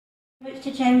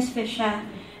To James Fisher.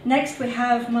 Next we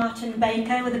have Martin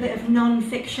Baker with a bit of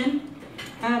non-fiction.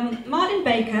 Martin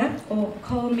Baker, or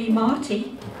Call Me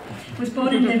Marty, was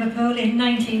born in Liverpool in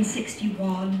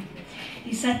 1961.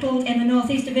 He settled in the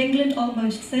northeast of England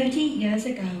almost 30 years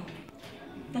ago.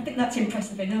 I think that's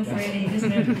impressive enough, really,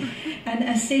 isn't it? An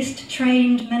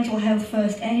assist-trained mental health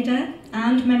first aider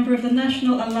and member of the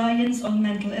National Alliance on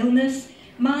Mental Illness,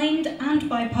 Mind and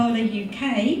Bipolar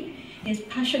UK, is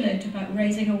passionate about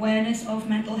raising awareness of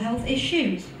mental health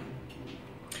issues.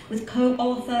 With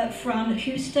co-author Fran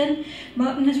Houston,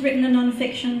 Martin has written a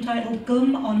non-fiction titled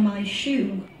Gum on My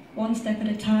Shoe, One Step at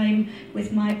a Time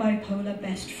with My Bipolar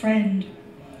Best Friend.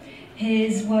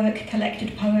 His work,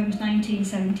 Collected Poems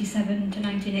 1977 to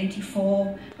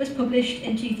 1984, was published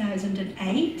in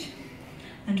 2008,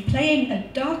 and Playing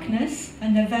at Darkness, a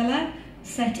novella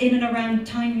set in and around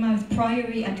Tynemouth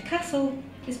Priory and Castle,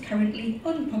 is currently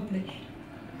unpublished.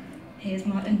 Here's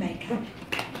Martin Baker.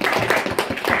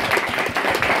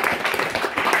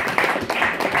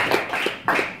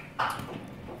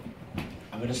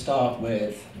 I'm going to start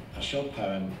with a short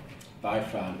poem by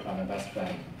Fran, my best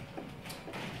friend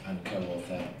and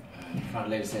co-author.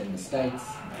 Fran lives in the States,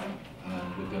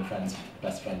 and we've been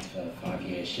best friends for 5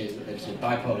 years. She lives with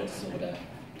bipolar disorder,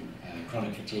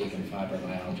 chronic fatigue and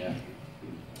fibromyalgia,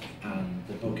 and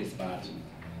the book is about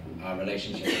our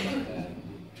relationship and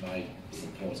my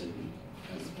support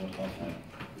of her,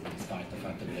 despite the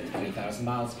fact that we live 3,000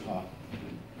 miles apart.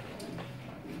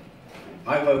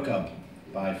 I woke up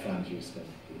by Fran Houston.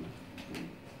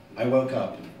 I woke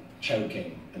up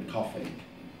choking and coughing,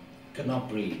 could not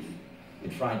breathe.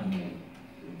 It frightened me.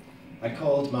 I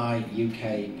called my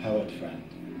UK poet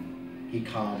friend. He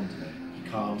calmed me. He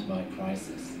calmed my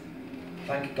crisis.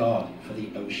 Thank God for the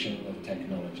ocean of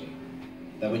technology.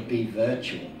 Though it be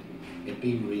virtual, it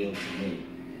be real to me.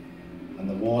 And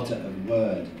the water of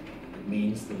word, it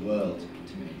means the world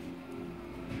to me.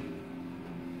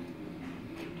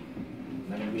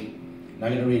 I'm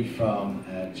going to read from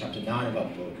chapter 9 of our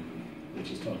book, which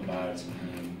is talking about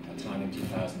a time in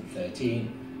 2013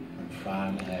 when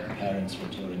Fran and her parents were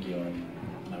touring Europe,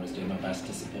 and I was doing my best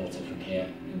to support her from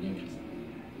here in Newcastle.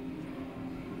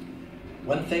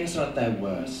 When things are at their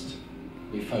worst,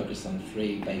 we focus on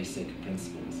 3 basic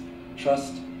principles: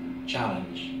 trust,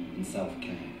 challenge, and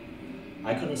self-care.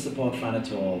 I couldn't support Fran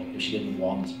at all if she didn't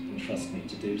want and trust me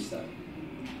to do so.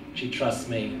 She trusts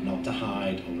me not to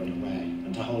hide or run away,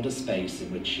 and to hold a space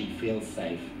in which she feels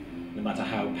safe, no matter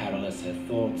how perilous her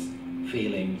thoughts,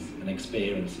 feelings, and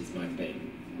experiences might be.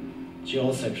 She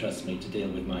also trusts me to deal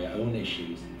with my own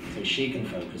issues, so she can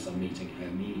focus on meeting her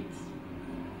needs.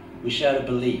 We share a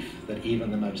belief that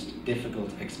even the most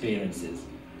difficult experiences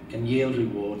can yield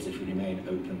rewards if we remain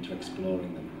open to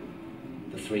exploring them.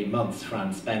 The 3 months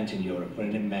Fran spent in Europe were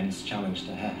an immense challenge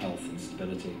to her health and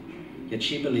stability, yet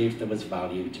she believed there was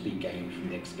value to be gained from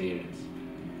the experience.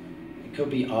 It could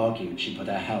be argued she put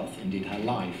her health, indeed her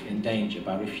life, in danger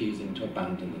by refusing to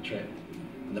abandon the trip,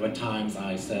 and there were times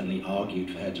I certainly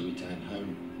argued for her to return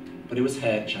home, but it was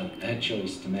her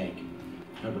choice to make.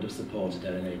 I would have supported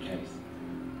her in any case.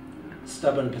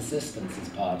 Stubborn persistence is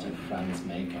part of Fran's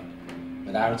makeup.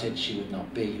 Without it, she would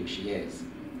not be who she is.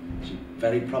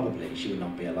 Very probably, she would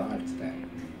not be alive today.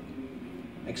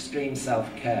 Extreme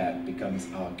self-care becomes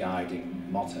our guiding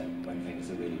motto when things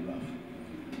are really rough.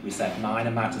 We set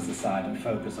minor matters aside and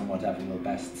focus on whatever will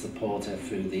best support her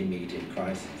through the immediate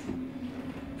crisis.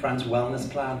 Fran's wellness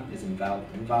plan is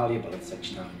invaluable at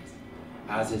such times,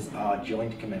 as is our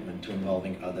joint commitment to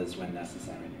involving others when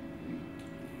necessary.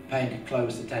 Paying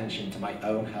close attention to my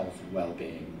own health and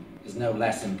well-being is no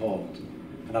less important,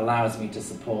 and allows me to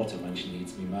support her when she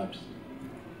needs me most.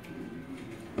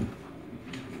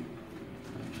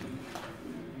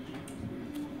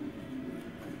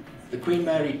 The Queen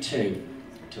Mary 2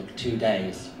 took 2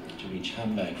 days to reach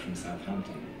Hamburg from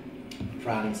Southampton.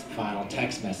 Fran's final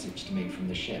text message to me from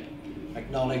the ship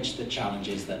acknowledged the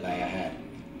challenges that lay ahead,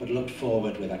 but looked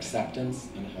forward with acceptance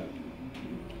and hope.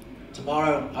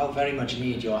 Tomorrow, I'll very much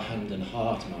need your hand and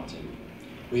heart, Martin.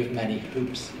 We have many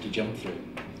hoops to jump through.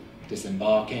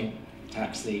 Disembarking,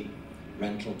 taxi,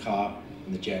 rental car,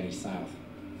 and the journey south.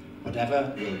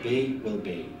 Whatever will be, will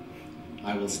be.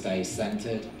 I will stay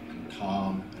centered and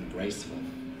calm and graceful.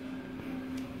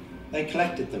 They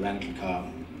collected the rental car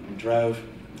and drove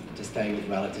to stay with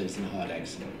relatives in Hardegg.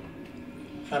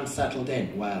 Fran settled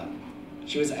in well.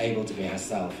 She was able to be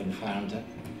herself and found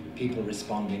people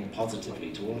responding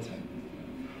positively toward her.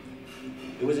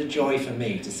 It was a joy for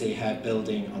me to see her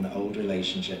building on old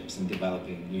relationships and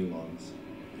developing new ones.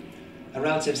 Her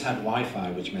relatives had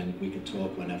Wi-Fi, which meant we could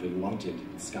talk whenever we wanted,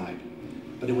 Skype.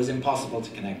 but it was impossible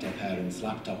to connect her parents'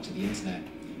 laptop to the internet,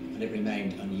 and it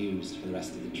remained unused for the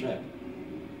rest of the trip.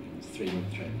 It was a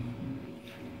 3-month trip.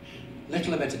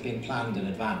 Little of it had been planned in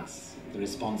advance. The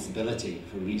responsibility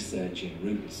for researching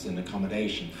routes and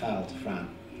accommodation fell to Fran,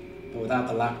 but without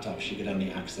the laptop she could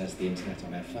only access the internet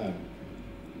on her phone.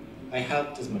 I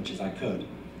helped as much as I could,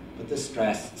 but the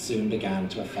stress soon began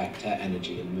to affect her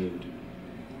energy and mood.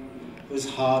 It was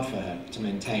hard for her to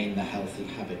maintain the healthy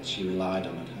habits she relied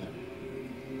on at home.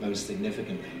 Most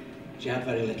significantly, she had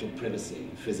very little privacy,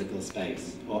 physical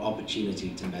space, or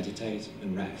opportunity to meditate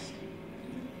and rest.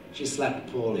 She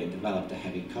slept poorly and developed a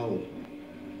heavy cold.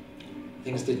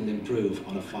 Things didn't improve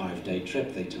on a 5-day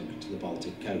trip they took to the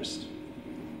Baltic coast.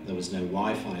 There was no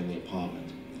Wi-Fi in the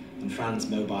apartment, and Fran's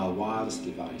mobile wireless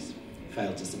device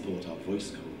failed to support our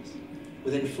voice calls.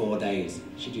 Within 4 days,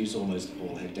 she'd used almost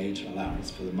all her data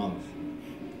allowance for the month.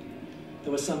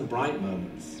 There were some bright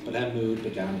moments, but her mood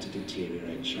began to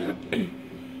deteriorate sharply.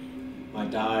 My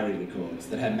diary records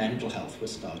that her mental health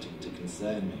was starting to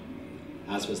concern me,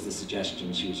 as was the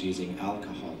suggestion she was using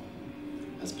alcohol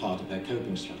as part of her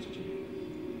coping strategy.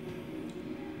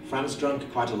 Fran's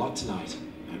drunk quite a lot tonight,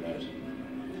 I wrote.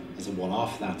 As a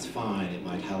one-off, that's fine, it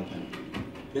might help her.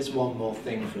 But it's one more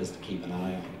thing for us to keep an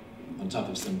eye on top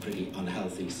of some pretty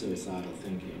unhealthy suicidal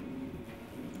thinking.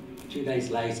 2 days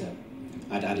later,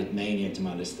 I'd added mania to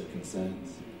my list of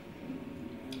concerns.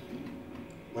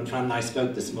 When Fran and I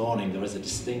spoke this morning, there was a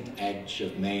distinct edge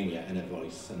of mania in her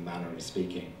voice and manner of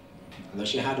speaking, although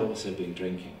she had also been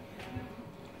drinking.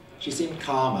 She seemed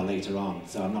calmer later on,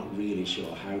 so I'm not really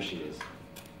sure how she is.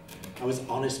 I was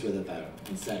honest with her though,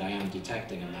 and said I am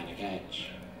detecting a manic edge.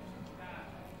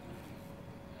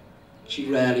 She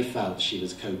rarely felt she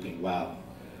was coping well,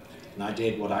 and I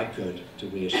did what I could to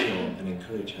reassure and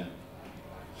encourage her.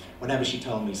 Whenever she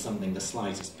told me something the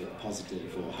slightest bit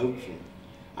positive or hopeful,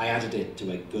 I added it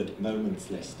to a good moments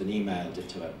list and emailed it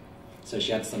to her, so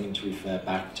she had something to refer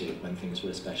back to when things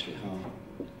were especially hard.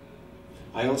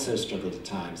 I also struggled at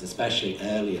times, especially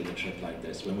early in the trip like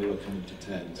this, when we were coming to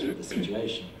terms with the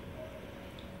situation.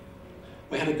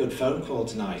 We had a good phone call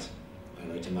tonight, I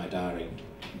wrote in my diary.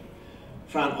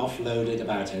 Fran offloaded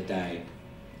about her day.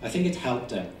 I think it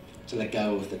helped her to let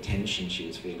go of the tension she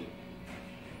was feeling.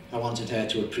 I wanted her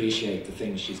to appreciate the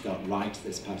things she's got right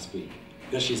this past week,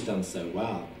 because she's done so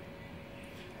well.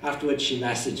 Afterwards, she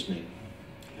messaged me.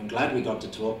 I'm glad we got to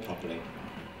talk properly.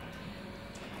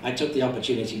 I took the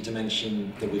opportunity to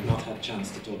mention that we've not had a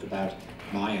chance to talk about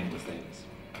my end of things.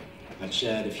 I'd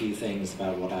shared a few things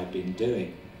about what I'd been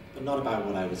doing, but not about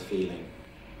what I was feeling.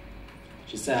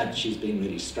 She said she's been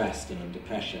really stressed and under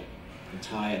pressure and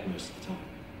tired most of the time.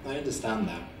 I understand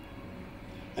that.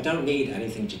 I don't need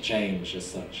anything to change as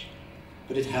such,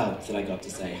 but it helped that I got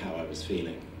to say how I was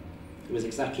feeling. It was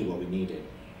exactly what we needed.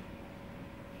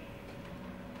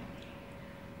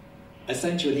 I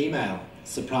sent you an email,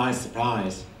 surprise,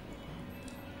 surprise.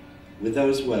 With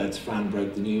those words, Fran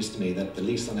broke the news to me that the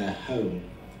lease on her home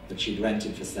that she'd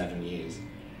rented for 7 years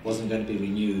wasn't going to be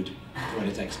renewed when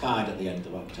it expired at the end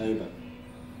of October.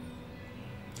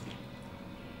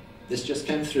 This just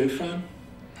came through, Fran?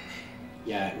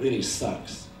 Yeah, it really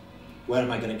sucks. Where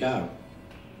am I going to go?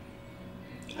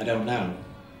 I don't know.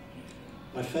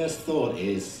 My first thought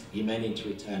is you may need to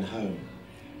return home,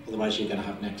 otherwise you're going to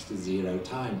have next to zero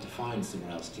time to find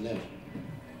somewhere else to live.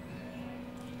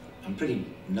 I'm pretty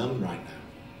numb right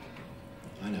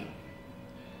now. I know.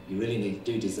 You really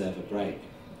do deserve a break.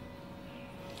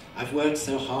 I've worked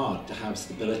so hard to have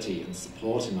stability and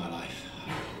support in my life.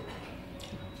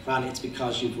 Fran, it's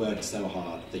because you've worked so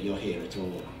hard that you're here at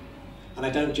all. And I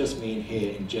don't just mean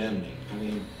here in Germany, I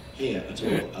mean here at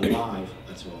all, alive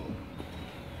at all.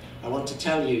 I want to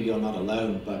tell you you're not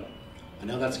alone, but I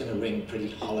know that's going to ring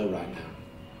pretty hollow right now.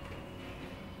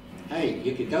 Hey,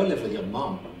 you could go live with your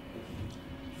mom.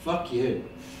 Fuck you.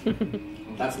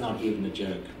 That's not even a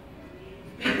joke.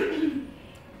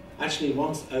 Actually,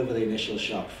 once over the initial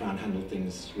shock, Fran handled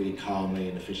things really calmly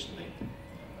and efficiently.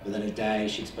 Within a day,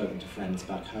 she'd spoken to friends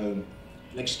back home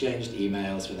and exchanged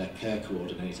emails with her care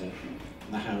coordinator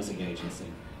and the housing agency.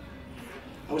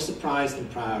 I was surprised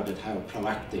and proud at how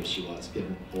proactive she was,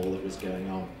 given all that was going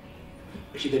on.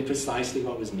 She did precisely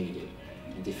what was needed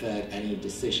and deferred any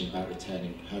decision about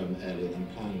returning home earlier than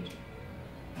planned.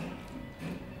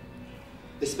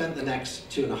 They spent the next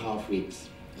 2.5 weeks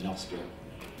in Austria.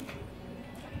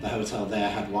 The hotel there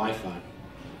had Wi-Fi,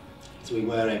 so we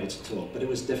were able to talk, but it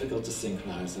was difficult to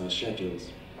synchronise our schedules.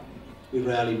 We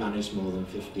rarely managed more than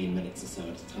 15 minutes or so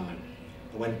at a time.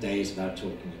 I went days without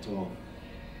talking at all.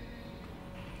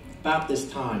 About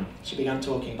this time, she began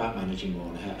talking about managing more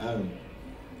on her own.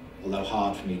 Although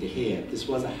hard for me to hear, this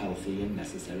was a healthy and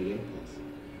necessary impulse.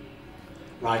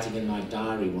 Writing in my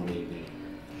diary one evening,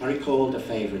 I recalled a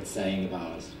favourite saying of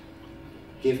ours: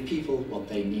 give people what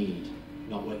they need,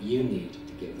 not what you need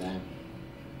to give them.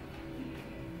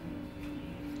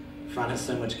 Fran has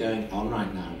so much going on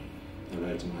right now, I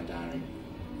wrote in my diary.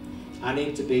 I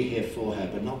need to be here for her,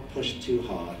 but not push too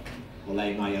hard or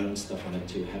lay my own stuff on her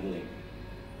too heavily.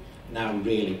 Now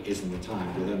really isn't the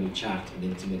time, with only chat and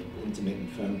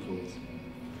intermittent phone calls.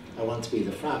 I want to be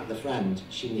the friend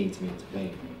she needs me to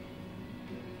be.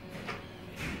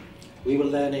 We were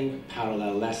learning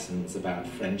parallel lessons about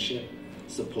friendship,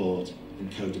 support,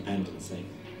 and codependency.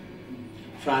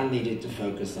 Fran needed to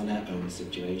focus on her own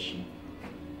situation.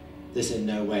 This in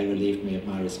no way relieved me of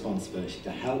my responsibility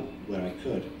to help where I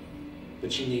could,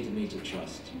 but she needed me to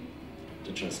trust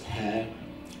her,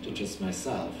 to trust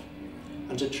myself,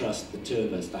 and to trust the two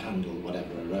of us to handle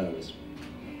whatever arose.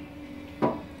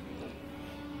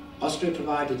 Austria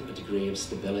provided a degree of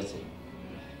stability,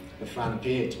 but Fran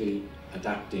appeared to be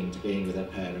adapting to being with her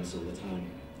parents all the time,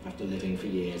 after living for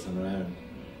years on her own.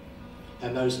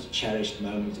 Her most cherished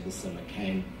moment of the summer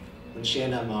came when she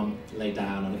and her mum lay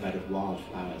down on a bed of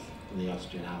wildflowers in the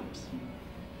Austrian Alps.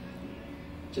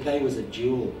 Today was a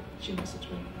jewel, she messaged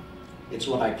me. It's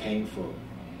what I came for.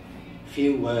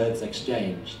 Few words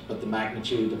exchanged, but the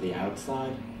magnitude of the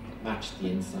outside matched the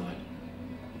inside.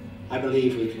 I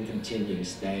believe we can continue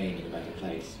staying in a better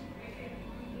place.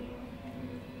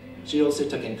 She also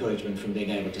took encouragement from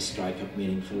being able to strike up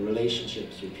meaningful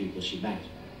relationships with people she met.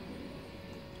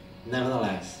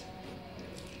 Nevertheless,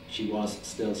 she was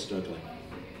still struggling.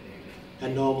 Her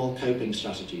normal coping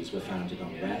strategies were founded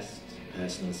on rest,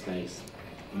 personal space,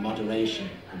 and moderation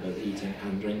in both eating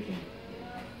and drinking.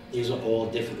 These were all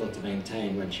difficult to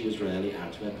maintain when she was rarely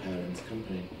out of her parents'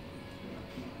 company.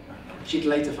 She'd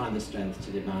later find the strength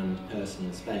to demand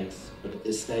personal space, but at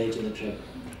this stage in the trip,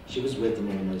 she was with them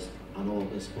on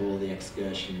almost all the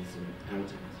excursions and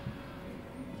outings.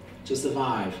 To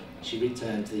survive, she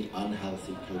returned to the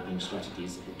unhealthy coping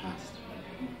strategies of the past.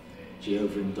 She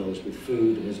overindulged with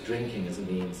food and was drinking as a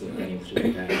means of getting through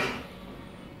the day.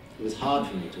 It was hard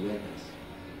for me to witness.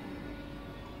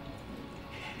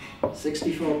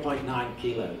 64.9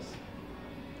 kilos.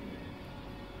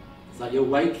 Is that your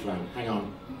weight, Fran? Hang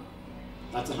on.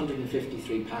 That's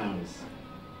 153 pounds.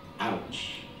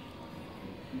 Ouch.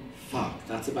 Fuck,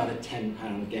 that's about a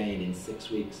 10-pound gain in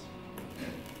 6 weeks.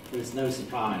 But it's no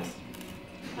surprise.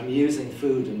 I'm using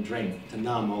food and drink to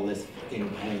numb all this fucking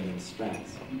pain and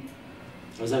stress.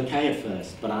 I was okay at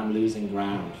first, but I'm losing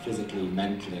ground physically,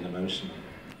 mentally, and emotionally.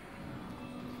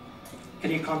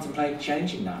 Can you contemplate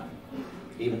changing that?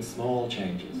 Even small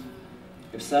changes?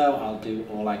 If so, I'll do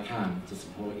all I can to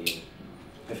support you.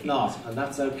 If not, and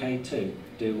that's okay too,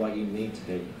 do what you need to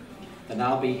do. Then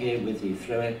I'll be here with you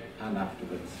through it and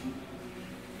afterwards.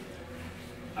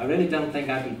 I really don't think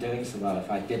I'd be doing so well if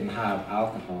I didn't have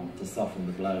alcohol to soften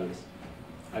the blows.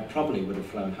 I probably would have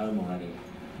flown home already.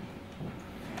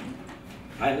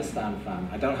 I understand, Fran,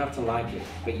 I don't have to like it,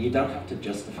 but you don't have to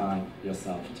justify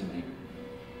yourself to me.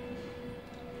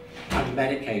 I'm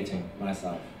medicating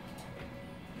myself.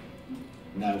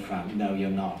 No, Fran, no, you're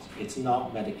not. It's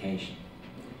not medication.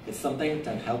 It's something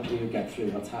to help you get through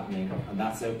what's happening, and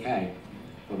that's okay,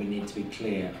 but we need to be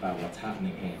clear about what's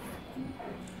happening here.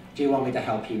 Do you want me to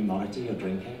help you monitor your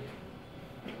drinking?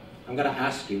 I'm going to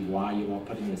ask you why you are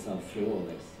putting yourself through all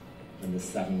this when there's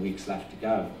 7 weeks left to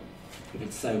go. If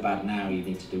it's so bad now, you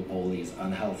need to do all these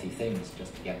unhealthy things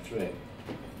just to get through it.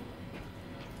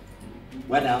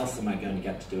 When else am I going to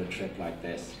get to do a trip like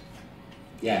this?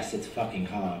 Yes, it's fucking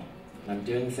hard. I'm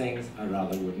doing things I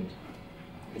rather wouldn't.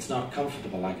 It's not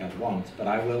comfortable like I'd want, but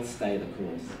I will stay the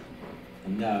course.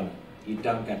 And no, you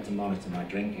don't get to monitor my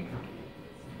drinking.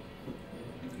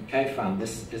 Okay, Fran,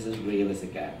 this is as real as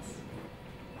it gets.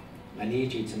 I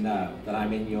need you to know that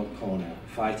I'm in your corner,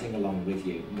 fighting along with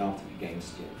you, not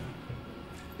against you.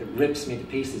 It rips me to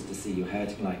pieces to see you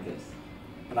hurting like this,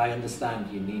 but I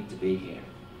understand you need to be here.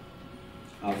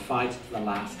 I'll fight to the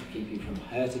last to keep you from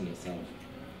hurting yourself,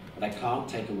 but I can't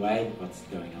take away what's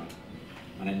going on,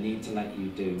 and I need to let you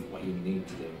do what you need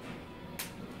to do.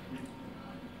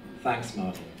 Thanks,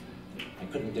 Marty. I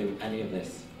couldn't do any of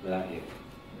this without you.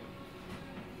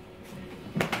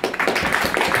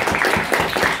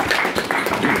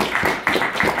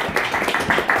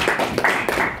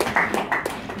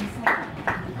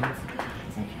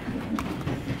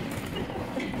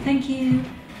 Thank you.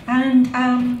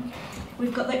 And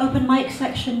we've got the open mic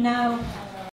section now.